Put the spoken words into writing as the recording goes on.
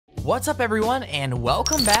What's up everyone, and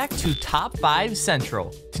welcome back to Top 5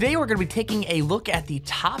 Central. Today we're going to be taking a look at the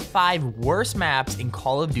top 5 worst maps in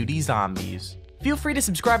Call of Duty Zombies. Feel free to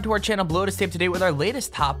subscribe to our channel below to stay up to date with our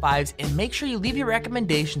latest top 5s, and make sure you leave your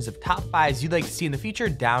recommendations of top 5s you'd like to see in the future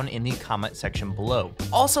down in the comment section below.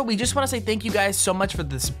 Also, we just want to say thank you guys so much for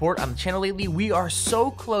the support on the channel lately. We are so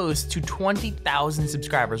close to 20,000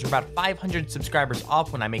 subscribers. We're about 500 subscribers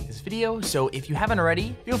off when I make this video, so if you haven't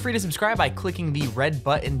already, feel free to subscribe by clicking the red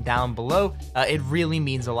button down below. It really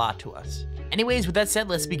means a lot to us. Anyways, with that said,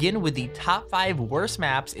 let's begin with the top 5 worst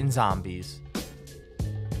maps in Zombies.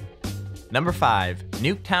 Number 5,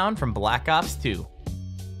 Nuketown from Black Ops 2.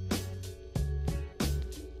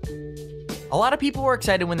 A lot of people were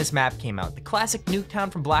excited when this map came out. The classic Nuketown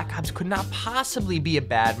from Black Ops could not possibly be a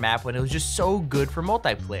bad map when it was just so good for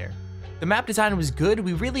multiplayer. The map design was good,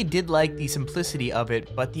 we really did like the simplicity of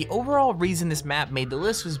it, but the overall reason this map made the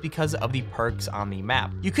list was because of the perks on the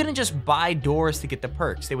map. You couldn't just buy doors to get the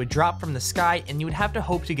perks, they would drop from the sky and you would have to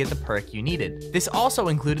hope to get the perk you needed. This also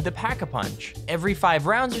included the Pack-a-Punch. Every 5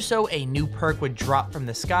 rounds or so, a new perk would drop from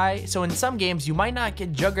the sky, so in some games you might not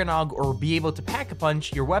get Juggernog or be able to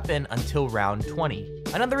Pack-a-Punch your weapon until round 20.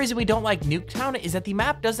 Another reason we don't like Nuketown is that the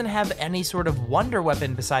map doesn't have any sort of wonder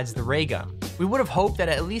weapon besides the ray gun. We would have hoped that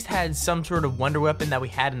it at least had some sort of wonder weapon that we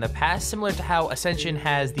had in the past, similar to how Ascension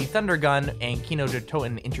has the Thunder Gun and Kino der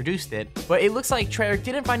Toten introduced it, but it looks like Treyarch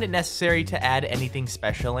didn't find it necessary to add anything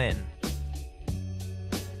special in.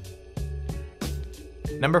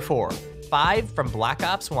 Number 4, 5 from Black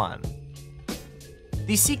Ops 1.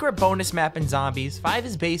 The secret bonus map in Zombies, 5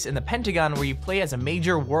 is based in the Pentagon, where you play as a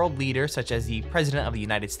major world leader such as the President of the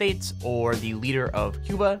United States or the leader of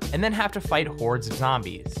Cuba, and then have to fight hordes of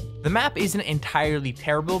zombies. The map isn't entirely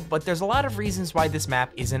terrible, but there's a lot of reasons why this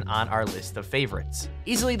map isn't on our list of favorites.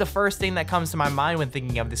 Easily the first thing that comes to my mind when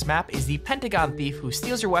thinking of this map is the Pentagon thief who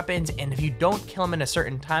steals your weapons, and if you don't kill him in a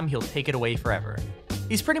certain time, he'll take it away forever.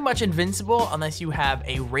 He's pretty much invincible unless you have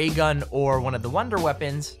a ray gun or one of the wonder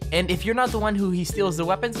weapons, and if you're not the one who he steals the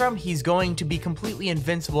weapons from, he's going to be completely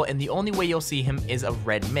invincible and the only way you'll see him is a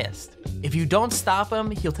red mist. If you don't stop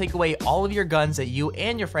him, he'll take away all of your guns that you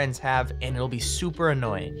and your friends have, and it'll be super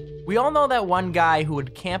annoying. We all know that one guy who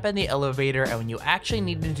would camp in the elevator, and when you actually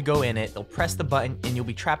needed to go in it, they'll press the button and you'll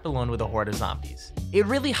be trapped alone with a horde of zombies. It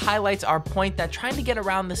really highlights our point that trying to get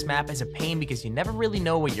around this map is a pain because you never really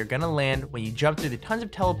know where you're gonna land when you jump through the tons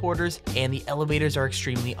of teleporters and the elevators are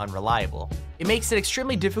extremely unreliable. It makes it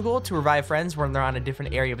extremely difficult to revive friends when they're on a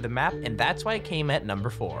different area of the map, and that's why it came at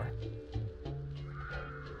number 4.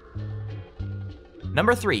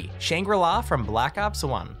 Number 3, Shangri-La from Black Ops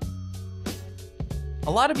 1. A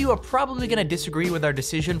lot of you are probably going to disagree with our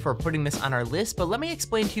decision for putting this on our list, but let me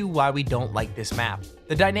explain to you why we don't like this map.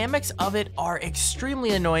 The dynamics of it are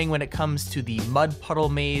extremely annoying when it comes to the mud puddle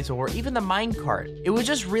maze or even the minecart. It was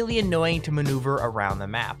just really annoying to maneuver around the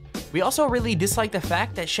map. We also really dislike the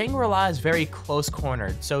fact that Shangri-La is very close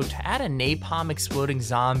cornered, so to add a napalm exploding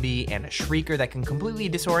zombie and a shrieker that can completely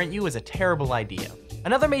disorient you is a terrible idea.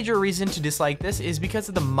 Another major reason to dislike this is because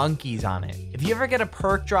of the monkeys on it. If you ever get a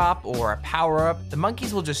perk drop or a power up, the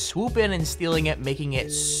monkeys will just swoop in and stealing it, making it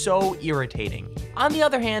so irritating. On the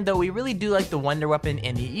other hand though, we really do like the wonder weapon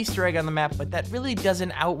and the Easter egg on the map, but that really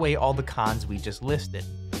doesn't outweigh all the cons we just listed.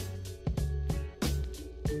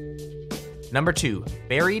 Number 2,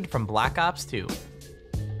 Buried from Black Ops 2.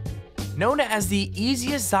 Known as the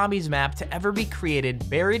easiest zombies map to ever be created,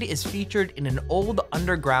 Buried is featured in an old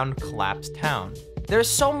underground collapsed town. There's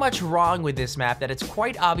so much wrong with this map that it's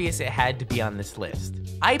quite obvious it had to be on this list.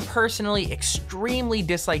 I personally extremely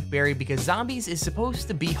dislike Buried because Zombies is supposed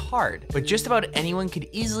to be hard, but just about anyone could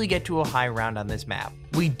easily get to a high round on this map.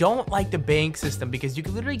 We don't like the bank system because you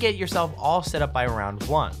can literally get yourself all set up by round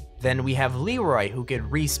 1. Then we have Leroy, who could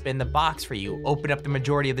respin the box for you, open up the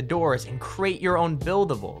majority of the doors, and create your own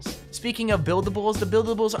buildables. Speaking of buildables, the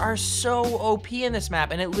buildables are so OP in this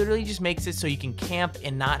map, and it literally just makes it so you can camp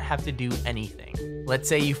and not have to do anything. Let's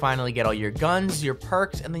say you finally get all your guns, your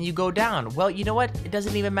perks, and then you go down. Well, you know what? It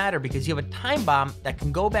doesn't even matter because you have a time bomb that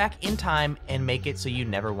can go back in time and make it so you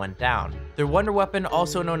never went down. Their wonder weapon,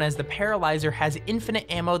 also known as the Paralyzer, has infinite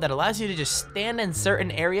ammo that allows you to just stand in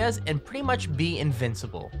certain areas and pretty much be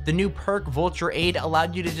invincible. The new perk Vulture Aid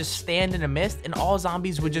allowed you to just stand in a mist and all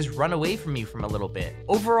zombies would just run away from you from a little bit.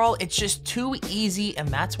 Overall, it's just too easy, and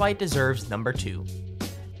that's why it deserves number 2.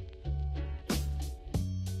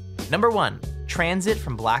 Number 1, Transit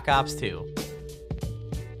from Black Ops 2.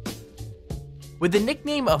 With the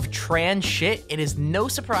nickname of Trans Shit, it is no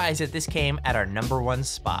surprise that this came at our number 1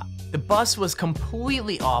 spot. The bus was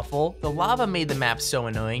completely awful, the lava made the map so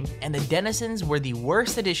annoying, and the denizens were the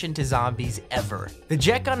worst addition to zombies ever. The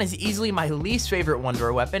jet gun is easily my least favorite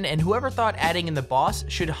one-door weapon, and whoever thought adding in the boss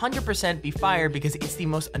should 100% be fired because it's the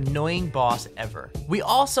most annoying boss ever. We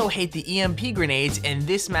also hate the EMP grenades, and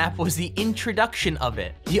this map was the introduction of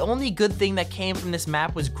it. The only good thing that came from this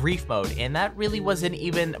map was grief mode, and that really wasn't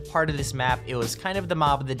even a part of this map. It was kind of the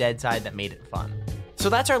mob of the dead side that made it fun. So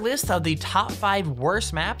that's our list of the top 5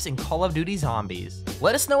 worst maps in Call of Duty Zombies.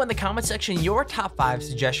 Let us know in the comment section your top 5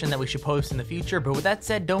 suggestion that we should post in the future, but with that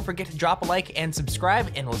said, don't forget to drop a like and subscribe,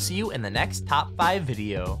 and we'll see you in the next top 5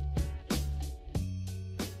 video.